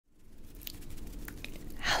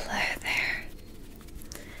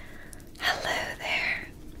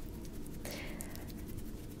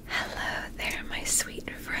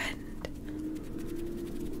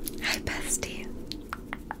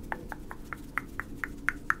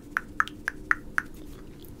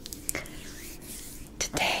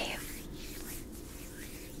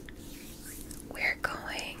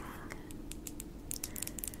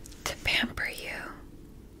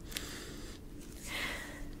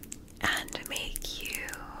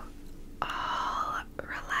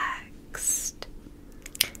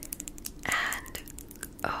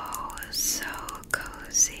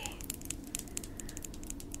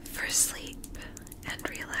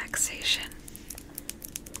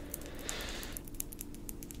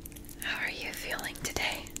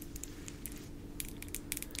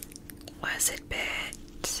was a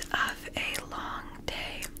bit of a long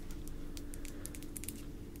day?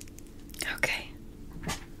 Okay.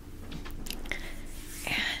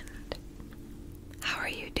 And how are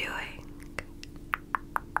you doing?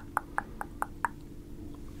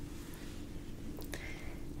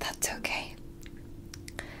 That's okay.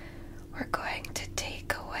 We're going to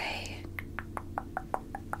take away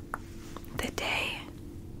the day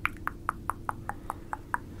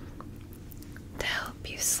to help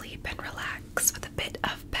you sleep and relax with a bit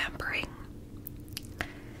of pampering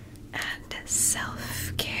and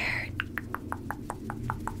self-care.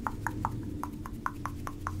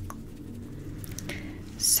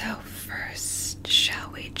 So first,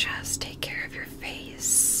 shall we just take care of your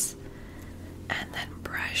face and then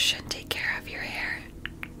brush and take care of your hair?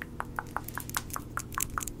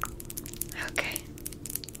 Okay.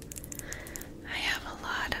 I have a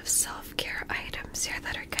lot of self-care items here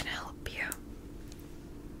that are going to help you.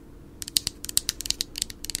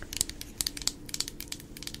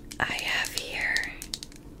 I have here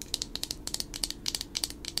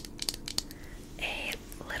a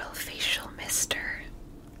little facial mister.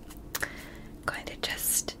 I'm going to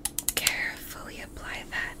just carefully apply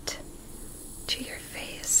that to your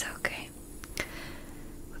face, okay?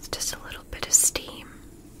 With just a little bit of steam.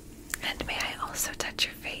 And may I also touch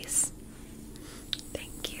your face?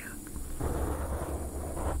 Thank you.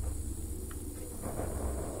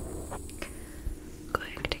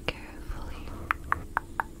 Going to carefully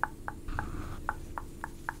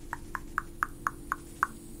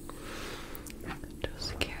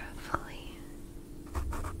just carefully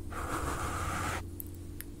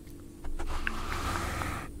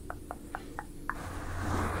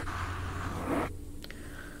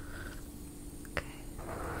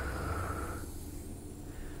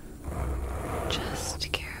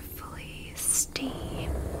just carefully steam,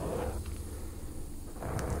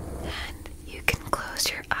 and you can close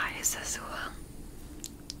your eyes as well.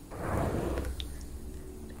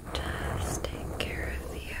 Just take care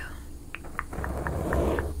of you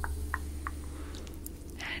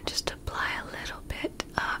and just apply a little bit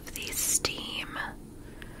of the steam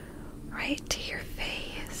right to your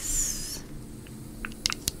face.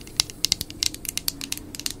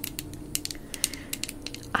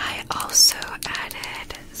 I also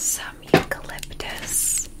added some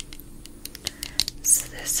eucalyptus, so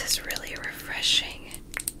this is really refreshing.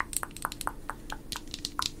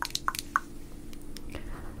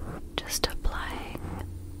 Just applying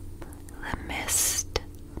the mist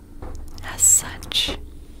as such.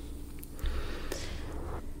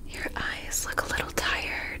 Your eyes look a little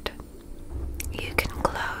tired. You can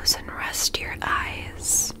close and rest your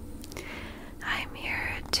eyes. I'm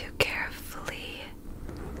here to carefully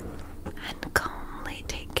and calmly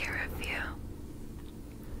take care of you.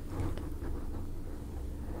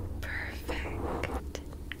 Perfect.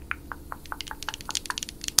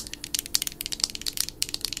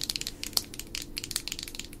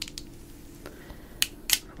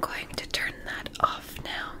 I'm going to turn that off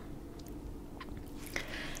now.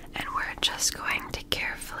 And we're just going to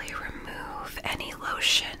carefully remove any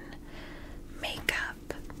lotion,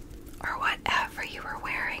 makeup, or whatever you were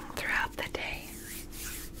wearing throughout the day.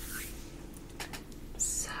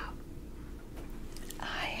 So,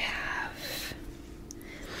 I have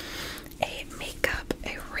a makeup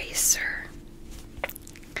eraser,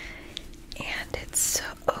 and it's so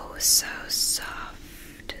soft,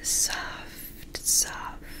 soft,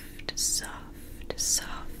 soft, soft,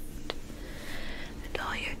 soft. And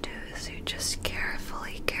all you do is you just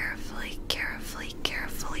carefully, carefully, carefully,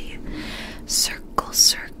 carefully circle,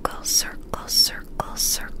 circle, circle, circle,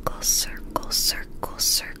 circle, circle, circle,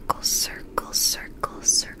 circle, circle, circle,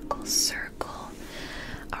 circle, circle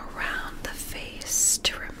around the face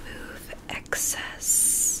to remove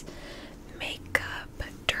excess makeup,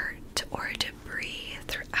 dirt, or debris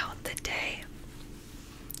throughout the day.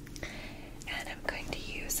 And I'm going to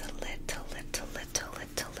use a little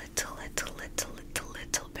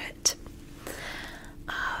bit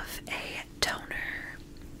of a toner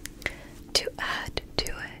to add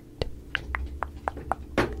to it.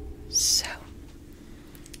 So,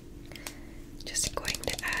 just going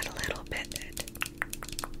to add a little bit.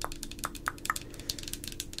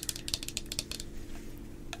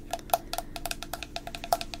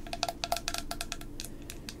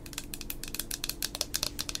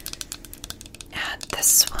 And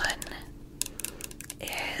this one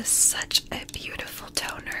is such a beautiful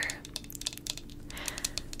toner,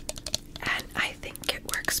 and I think it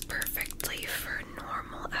works perfectly for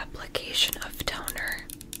normal application of toner,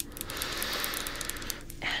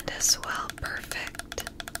 and as well perfect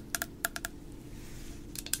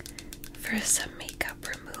for some makeup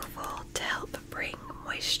removal to help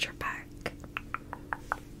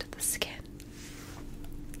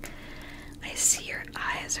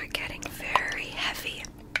are getting very heavy.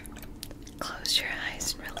 Close your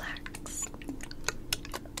eyes and relax.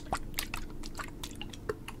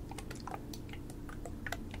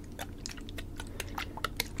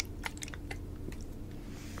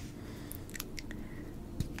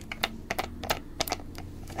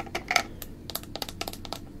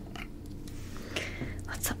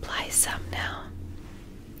 Let's apply some now.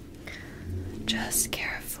 Just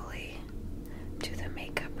carefully do the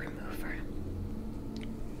makeup remover.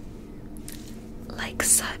 Like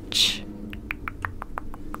such.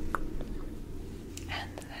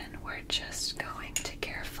 And then we're just going to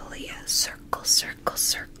carefully circle, circle,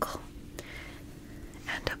 circle.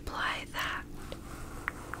 And apply that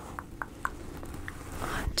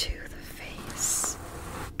onto the face.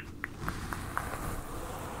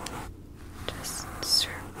 Just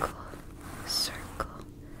circle, circle,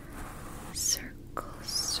 circle,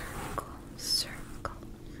 circle, circle.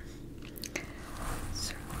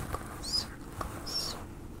 Circle, circle, circle,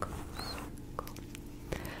 circle.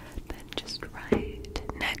 Then just right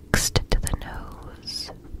next to the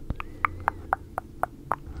nose.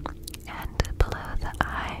 And below the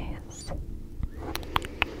eyes.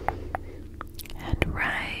 And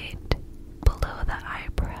right below the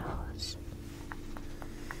eyebrows.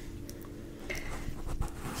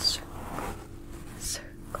 Circle,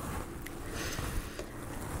 circle,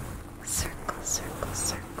 circle, circle, circle,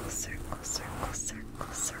 circle, circle,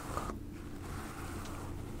 circle, circle.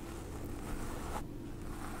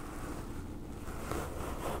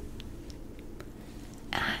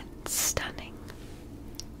 And stunning.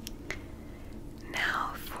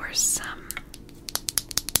 Now for some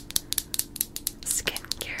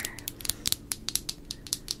skincare.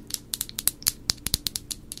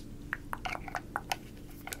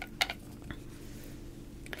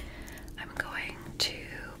 I'm going to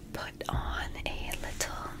put on a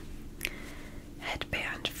little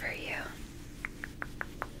headband for you.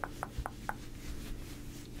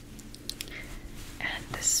 And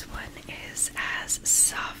this one is as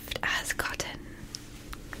soft as cotton.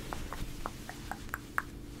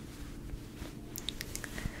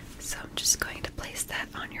 So I'm just going to place that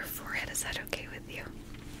on your forehead. Is that okay with you?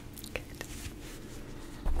 Good.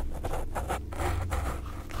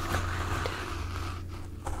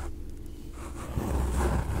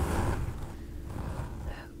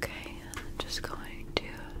 Okay, I'm just going to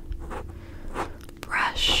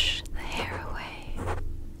brush the hair away.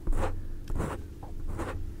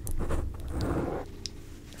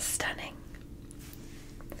 Stunning.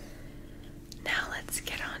 Now let's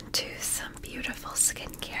get on to some beautiful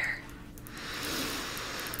skincare.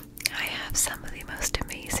 I have some of the most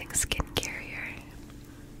amazing skincare here.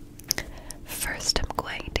 First, I'm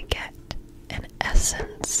going to get an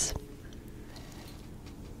essence.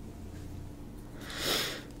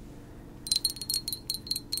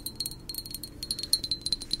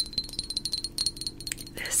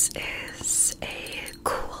 This is a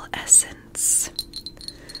cool essence.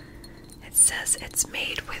 It says it's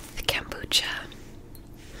made with kombucha.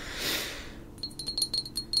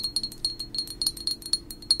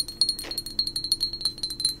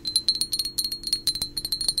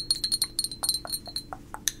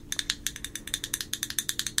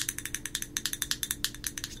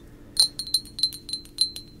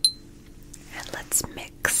 And let's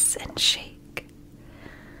mix and shake.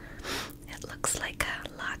 It looks like a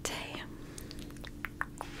latte.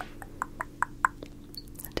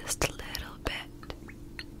 Just a little bit.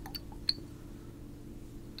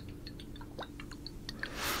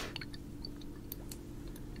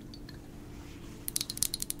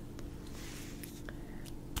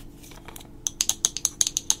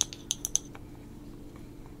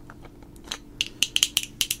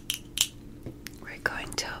 We're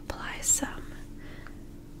going to apply some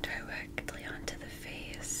directly onto the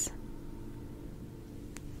face.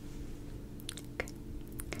 Okay.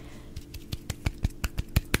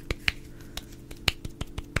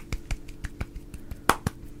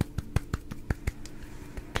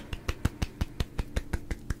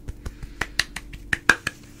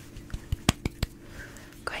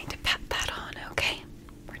 Going to pat that on, okay?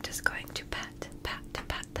 We're just going to pat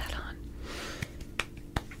that on.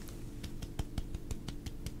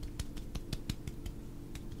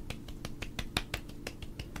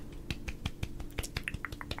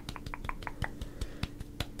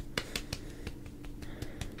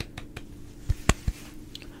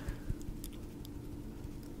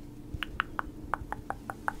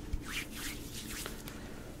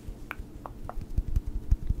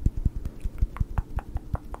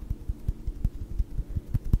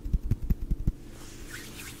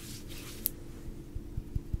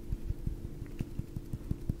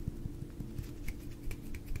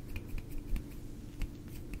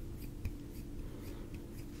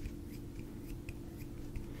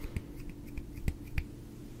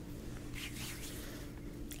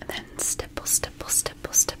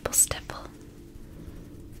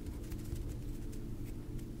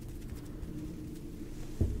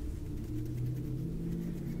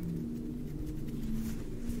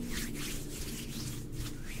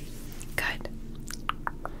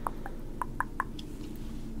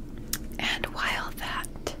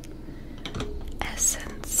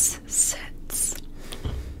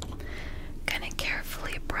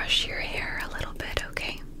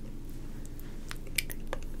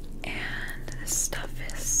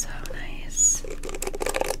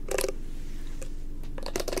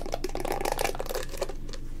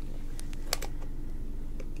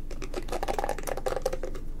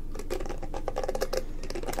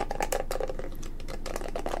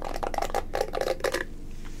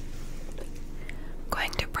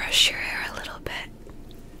 brush your hair a little bit,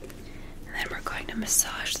 and then we're going to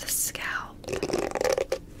massage the scalp.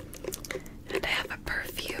 And I have a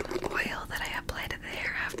perfume oil that I apply to the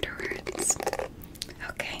hair afterwards.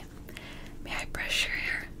 Okay, may I brush your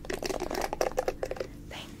hair?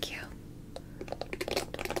 Thank you.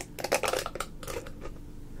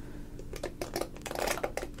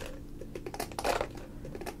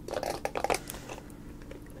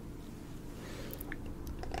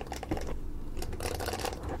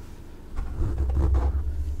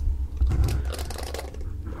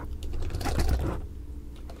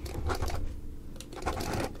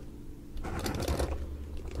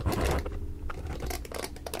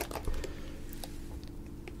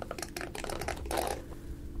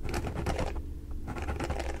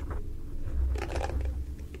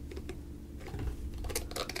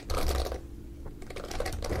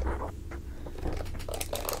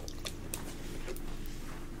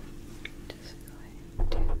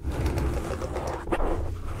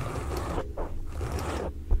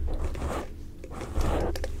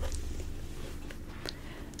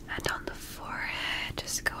 And on the forehead,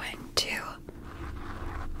 just going to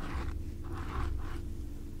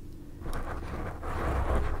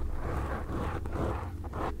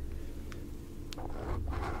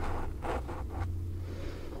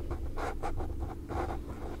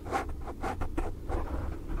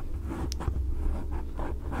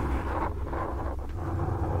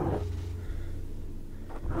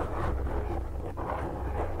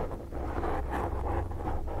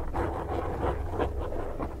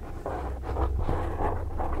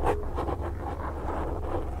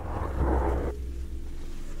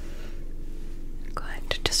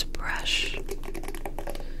just brush.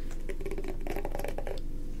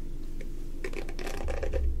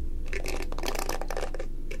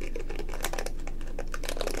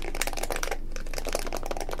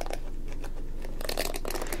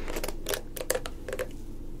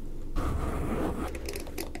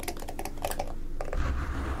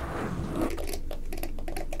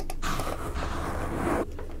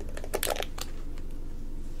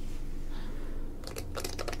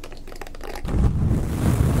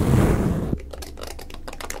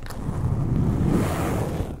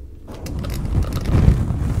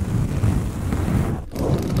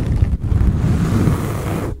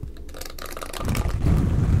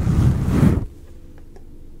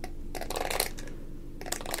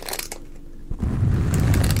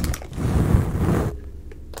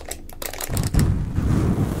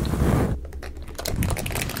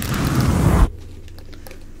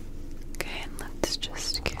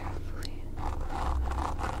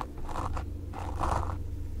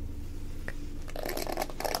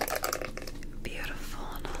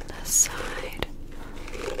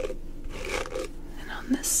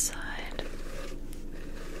 This side.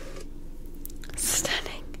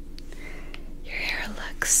 Stunning. Your hair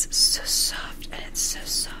looks so soft, and it's so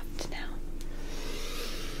soft now.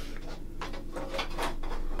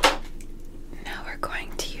 Now we're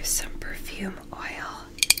going to use some perfume oil.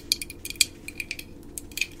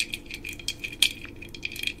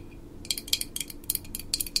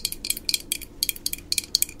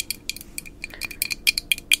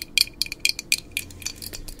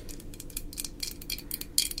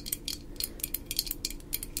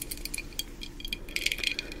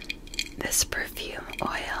 This perfume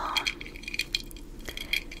oil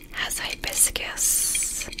has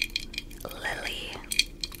hibiscus, lily,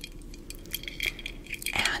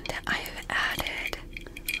 and I've added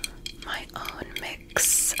my own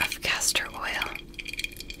mix of castor oil,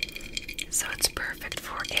 so it's perfect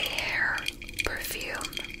for a hair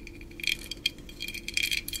perfume,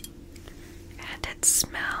 and it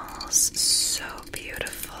smells so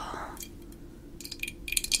beautiful.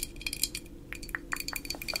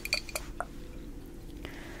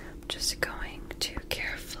 Just going to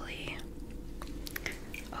carefully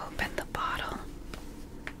open the bottle.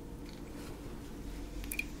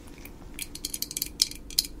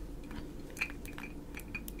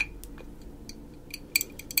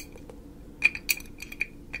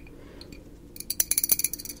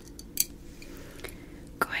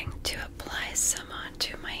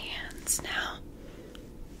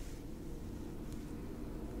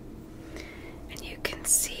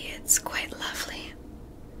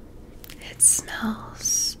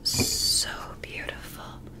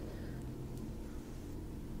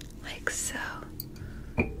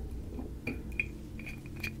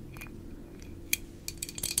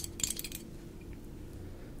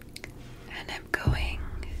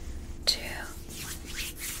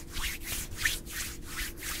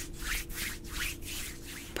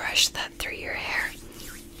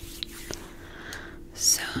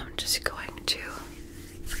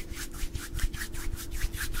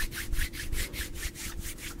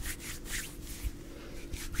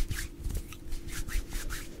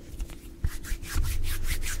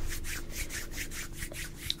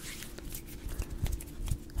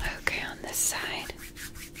 this side.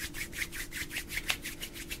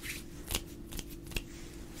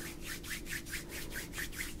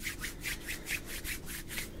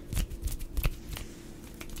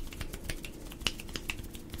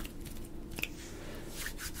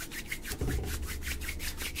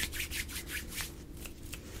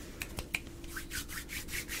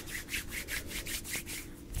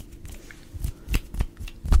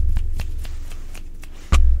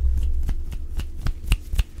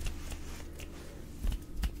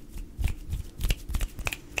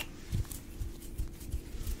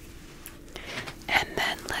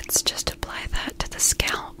 Let's just apply that to the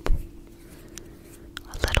scalp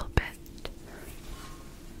a little bit.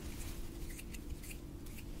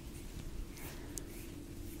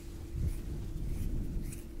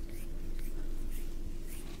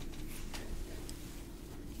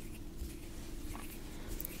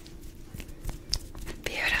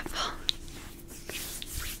 Beautiful.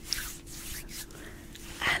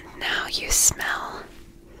 And now you smell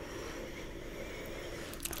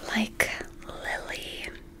like lily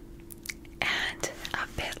and a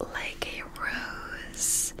bit like a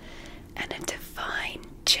rose and a divine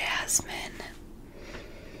jasmine.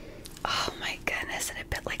 Oh my goodness, and a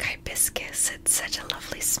bit like hibiscus. It's such a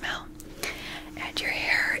lovely smell. And your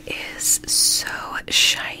hair is so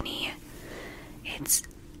shiny. It's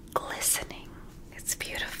glistening. It's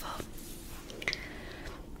beautiful.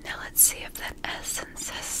 Now let's see if that essence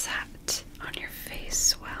has sat on your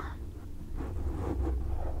face well.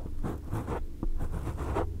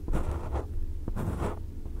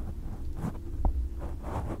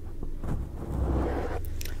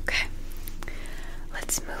 Okay,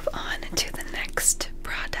 let's move on to the next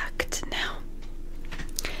product now.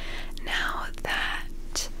 Now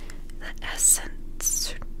that the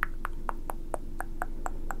essence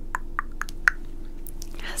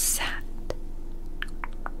has sat,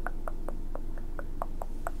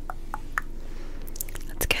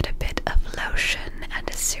 let's get a bit of lotion and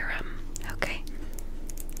a serum, okay?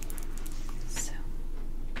 So,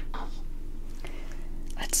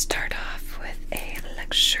 let's start off with a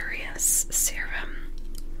luxurious serum.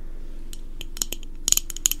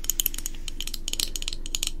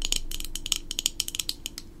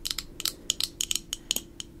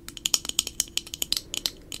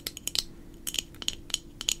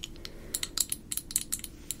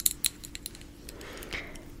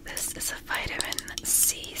 This is a vitamin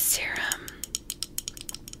C serum,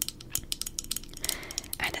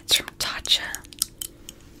 and it's from Tatcha,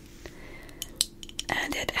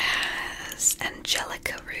 and it has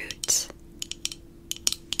angelica root.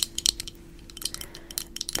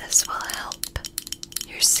 This will help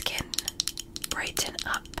your skin brighten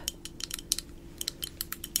up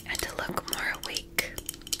and to look more awake.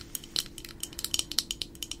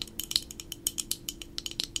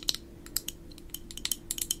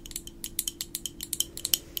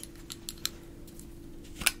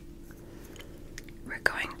 We're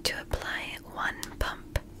going to apply one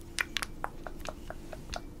pump.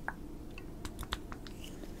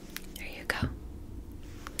 There you go.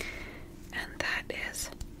 And that is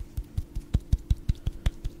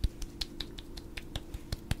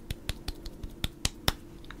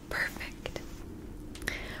perfect.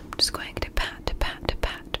 I'm just going to pat,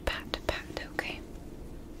 okay?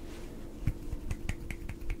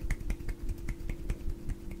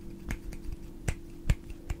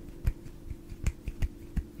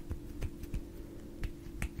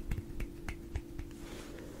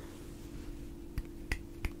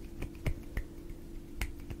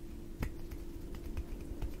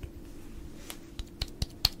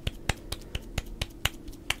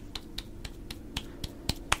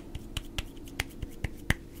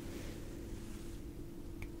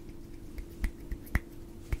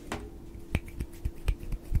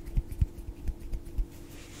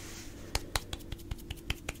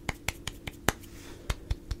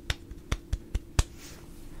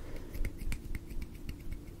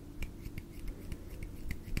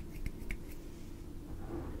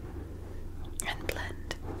 And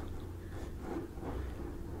blend.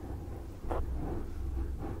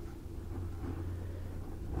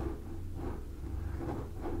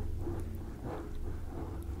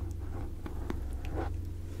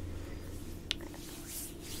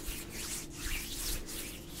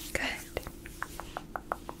 Good.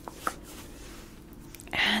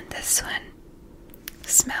 And this one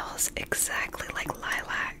smells exactly like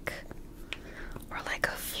lilac or like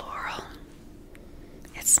a floral.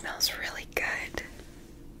 It smells really good.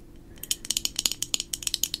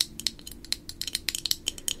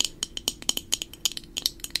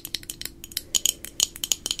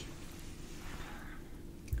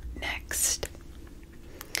 Next,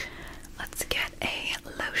 let's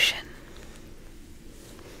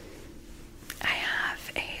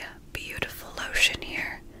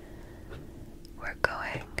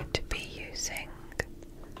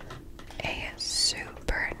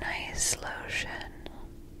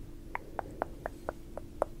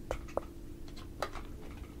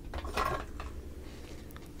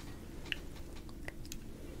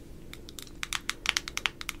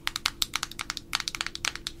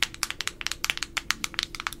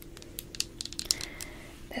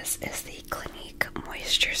This is the Clinique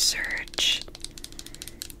Moisture Surge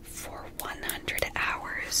for 100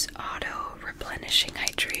 hours auto replenishing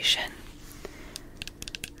hydration.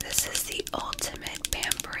 This is the ultimate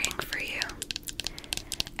pampering for you,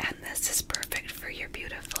 and this is perfect for your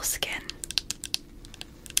beautiful skin.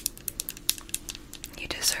 You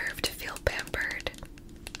deserve to feel pampered.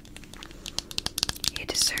 You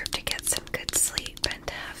deserve to get some good sleep and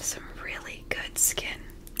to have some really good skin.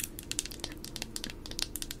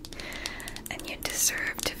 And you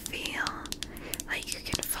deserve to feel like you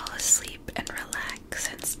can fall asleep and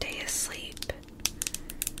relax and stay asleep,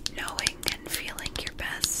 knowing and feeling your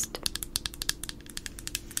best.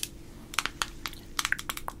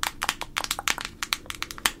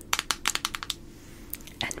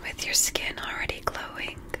 And with your skin already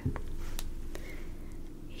glowing,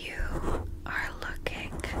 you are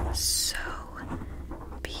looking so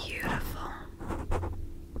beautiful.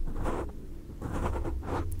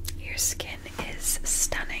 Your skin is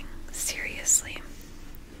stunning, seriously.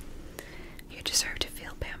 You deserve to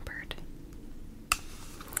feel pampered.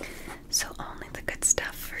 So only the good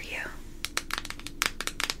stuff for you.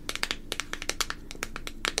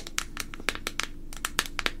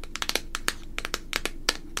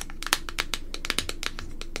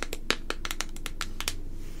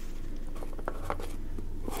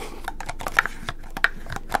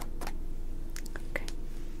 Okay.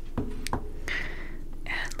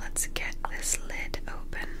 And let's get this lid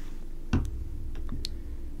open.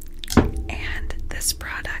 And this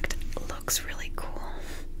product looks really cool.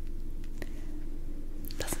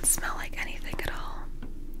 Doesn't smell like anything at all.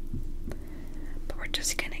 But we're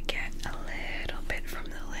just gonna get a little bit from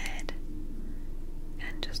the lid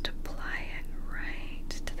and just apply it right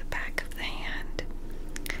to the back of the hand.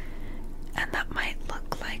 And that might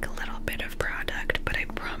look like a little bit of product, but I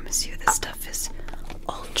promise you this stuff is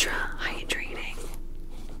ultra hydrating.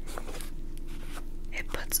 It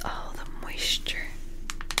puts all the moisture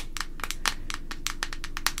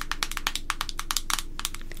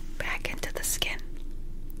back into the skin.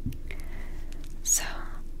 So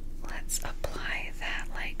let's apply that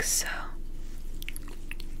like so.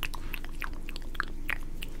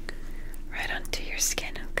 Right onto your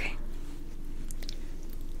skin, okay?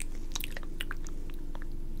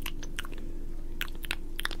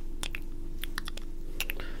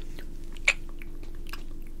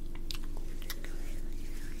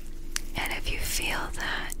 And if you feel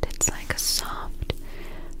that, it's like a soft,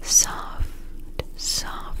 soft,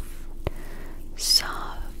 soft,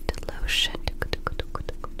 soft lotion.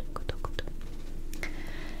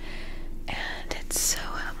 And it's so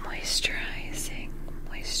moisturizing,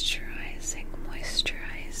 moisturizing,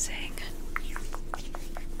 moisturizing.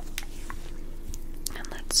 And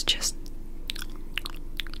let's just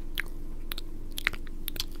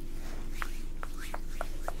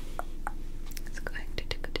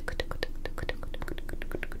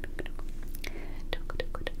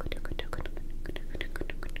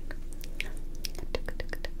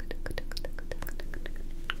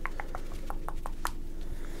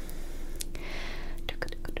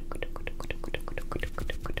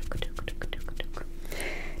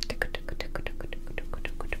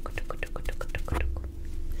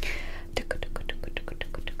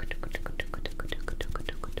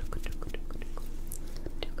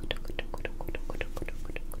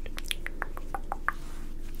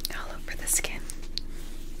all over the skin.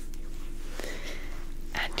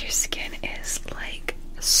 And your skin is like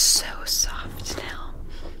so soft now.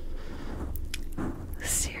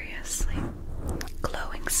 Seriously.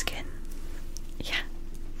 Glowing skin. Yeah.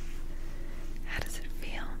 How does it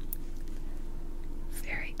feel?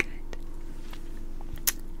 Very good.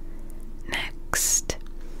 Next,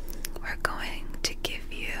 we're going to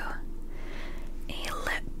give you a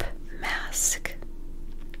lip mask.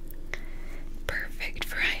 Perfect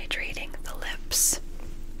for hydrating the lips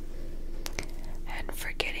and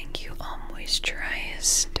for getting you all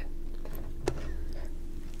moisturized.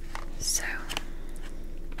 So,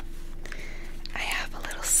 I have a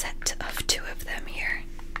little set of 2 of them here.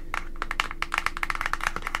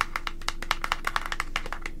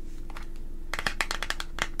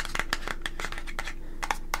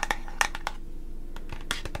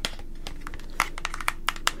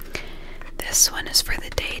 This one is for the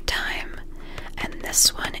daytime, and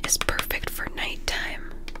this one is perfect for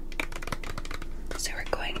nighttime. So we're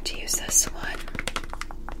going to use this one.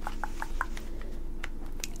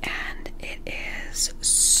 And it is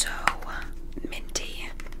so minty.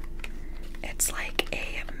 It's like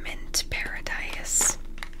a mint paradise.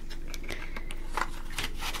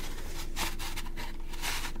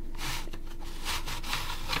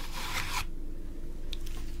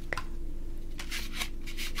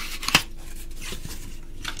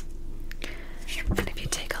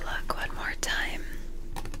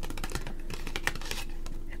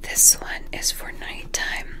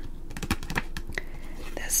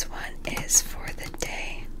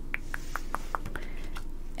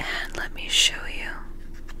 show you.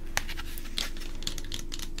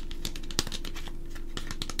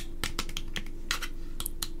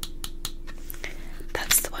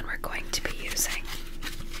 That's the one we're going to be using.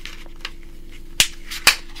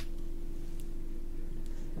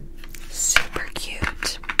 Super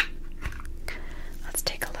cute. Let's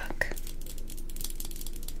take a look.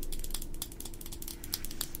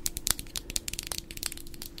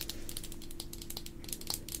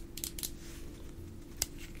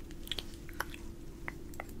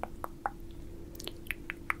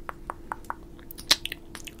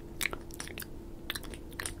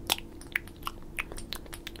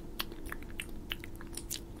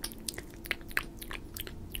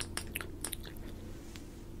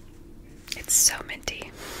 It's so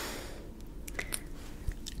minty.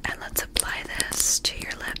 And let's apply this to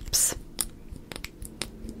your lips.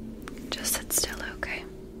 Just sit still, okay?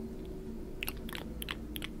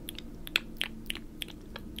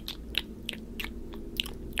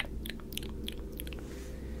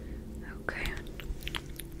 Okay.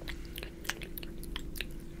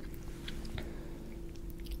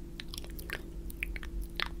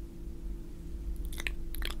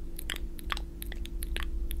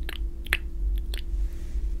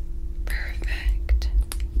 Perfect.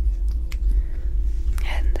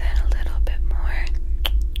 And then a little bit more.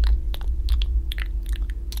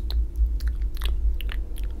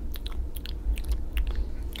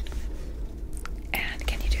 And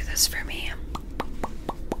can you do this for me?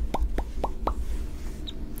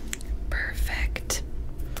 Perfect.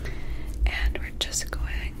 And we're just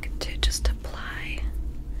going to just apply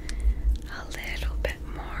a little bit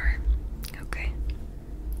more. Okay.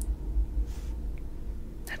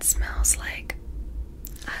 That smells like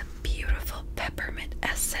a beautiful peppermint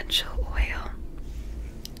essential oil.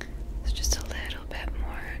 So just a little bit more.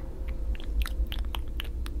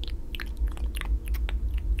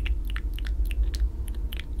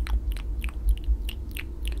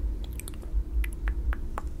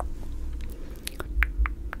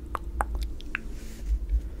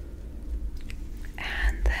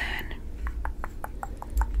 And then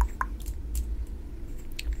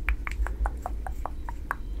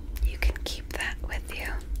you can keep that with you.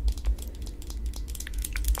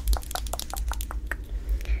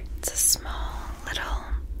 It's a small little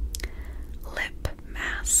lip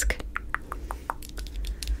mask,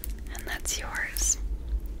 and that's yours.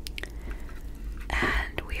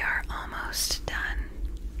 And we are almost done.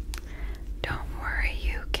 Don't worry,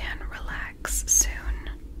 you can relax soon.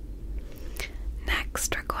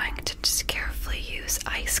 Next, we're going to just carefully use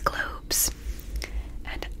ice globes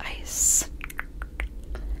and ice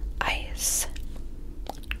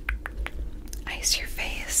your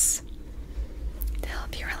face to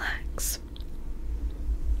help you relax.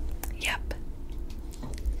 Yep.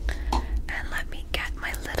 And let me get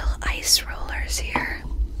my little ice rollers here.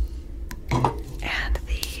 And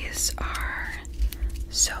these are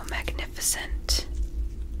so magnificent.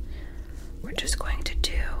 We're just going to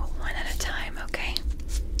do one at a time, okay?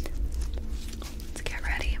 Let's get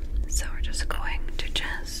ready. So we're just going to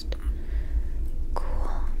just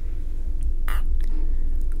cool,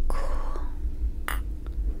 cool,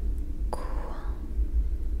 cool,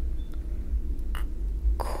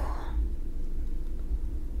 cool,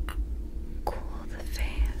 cool the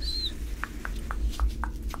face.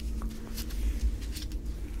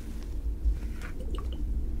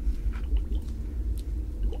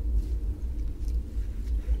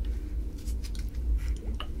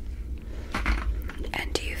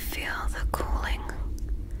 And do you feel the cooling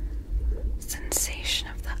sensation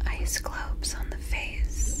of the ice globes on the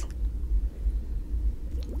face?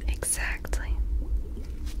 Exactly.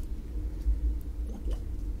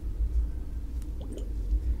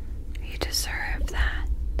 You deserve that.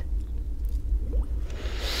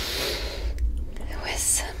 With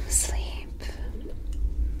some sleep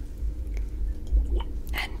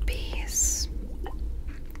and peace.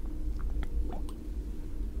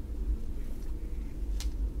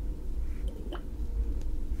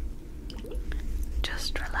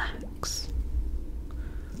 Just relax.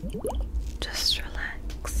 Just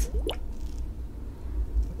relax.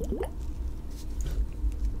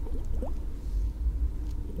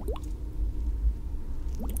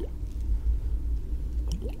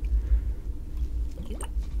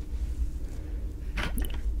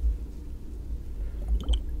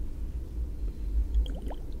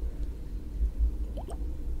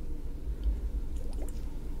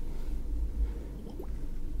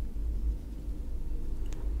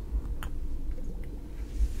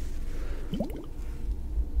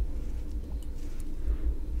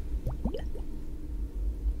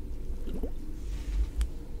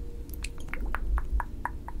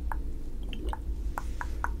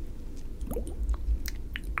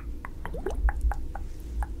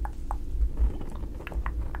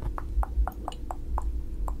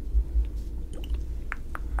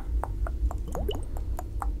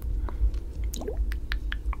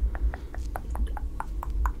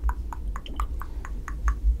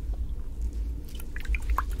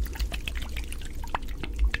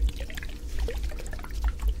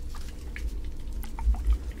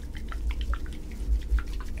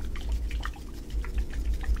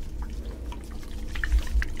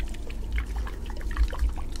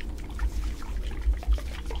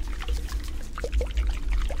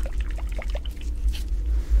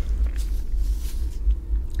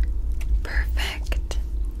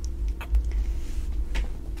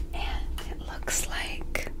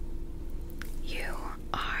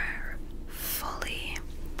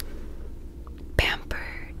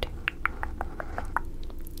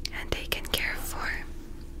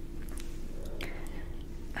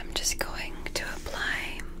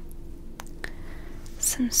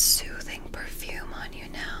 some soothing perfume on you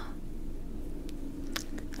now,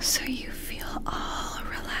 so you feel all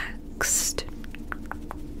relaxed.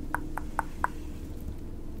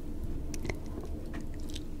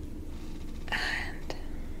 And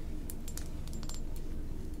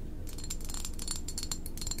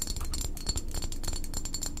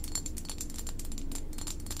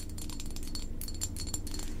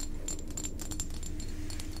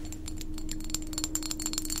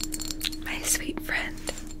my sweet friend,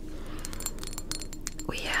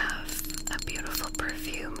 we have a beautiful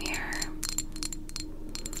perfume here.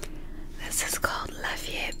 This is called La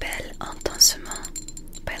Vie est Belle Intensement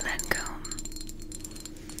by Lancôme.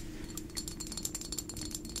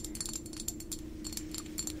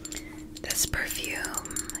 This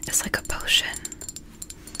perfume is like a potion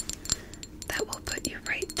that will put you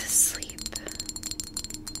right to sleep.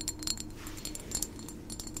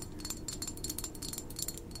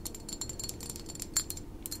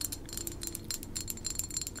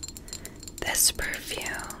 This perfume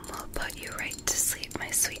will put you right to sleep, my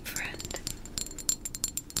sweet friend.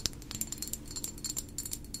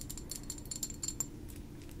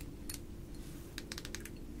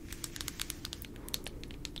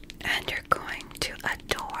 And you're going to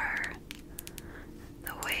adore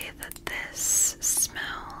the way that this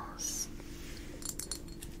smells.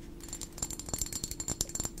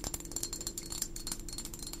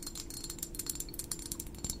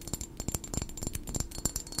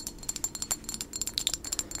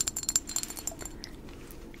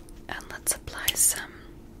 And let's apply some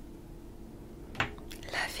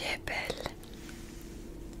La Vie est Belle.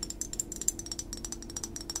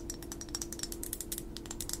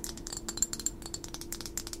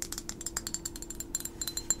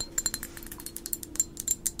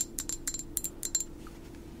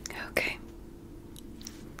 Okay.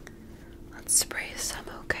 Let's spray some,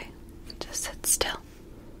 okay? Just sit still.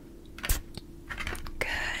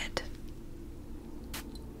 Good.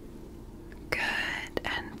 Good.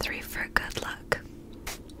 And 3 for good luck.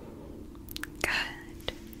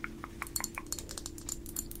 Good.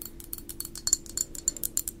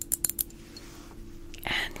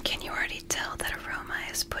 And can you already tell that aroma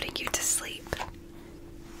is putting you to sleep?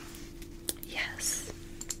 Yes.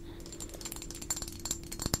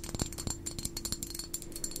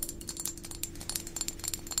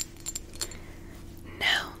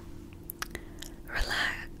 Now,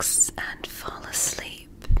 relax and fall asleep.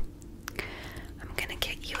 I'm gonna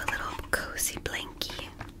get you a little cozy blankie.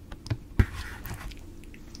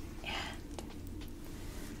 And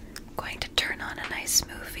I'm going to turn on a nice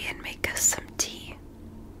movie and make us some tea.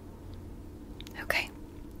 Okay?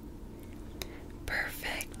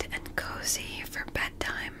 Perfect and cozy for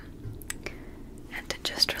bedtime. And to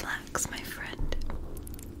just relax, my friend.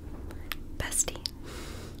 Bestie.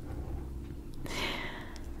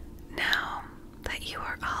 Now that you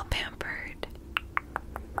are all pampered,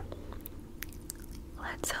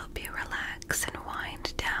 let's help you relax and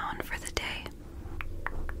wind down for the day.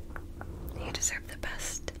 You deserve the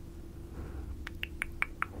best.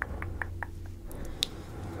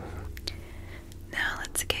 Now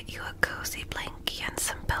let's get you a cozy blankie and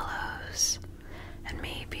some pillows, and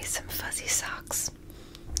maybe some fuzzy socks.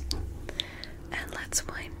 And let's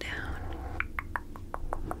wind down.